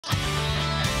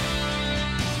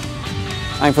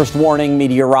I'm first warning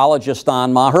meteorologist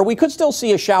Don Maher. We could still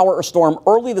see a shower or storm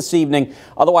early this evening.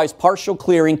 Otherwise, partial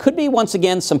clearing. Could be once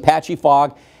again some patchy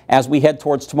fog as we head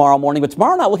towards tomorrow morning. But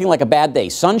tomorrow not looking like a bad day.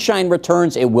 Sunshine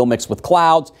returns. It will mix with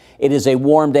clouds. It is a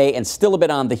warm day and still a bit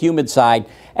on the humid side.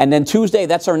 And then Tuesday,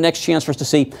 that's our next chance for us to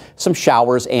see some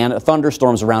showers and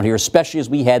thunderstorms around here, especially as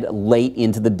we head late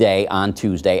into the day on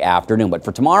Tuesday afternoon. But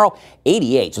for tomorrow,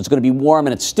 88. So it's going to be warm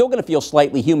and it's still going to feel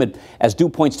slightly humid as dew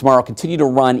points tomorrow continue to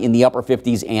run in the upper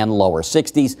 50s and lower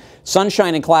 60s.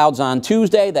 Sunshine and clouds on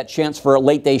Tuesday. That chance for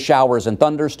late day showers and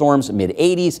thunderstorms, mid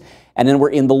 80s. And then we're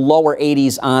in the lower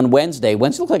 80s on Wednesday.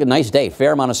 Wednesday looks like a nice day.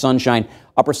 Fair amount of sunshine,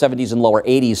 upper 70s and lower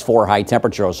 80s for high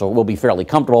temperatures, so it will be fairly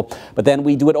comfortable. But then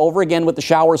we do it over again with the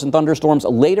showers and thunderstorms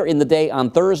later in the day on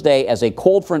Thursday as a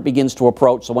cold front begins to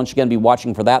approach. So once again, be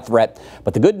watching for that threat.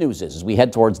 But the good news is, as we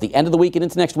head towards the end of the week and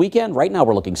into next weekend, right now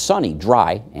we're looking sunny,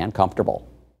 dry, and comfortable.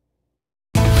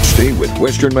 Stay with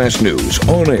Western Mass News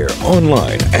on air,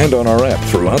 online, and on our app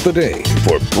throughout the day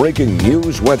for breaking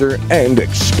news, weather, and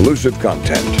exclusive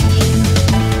content.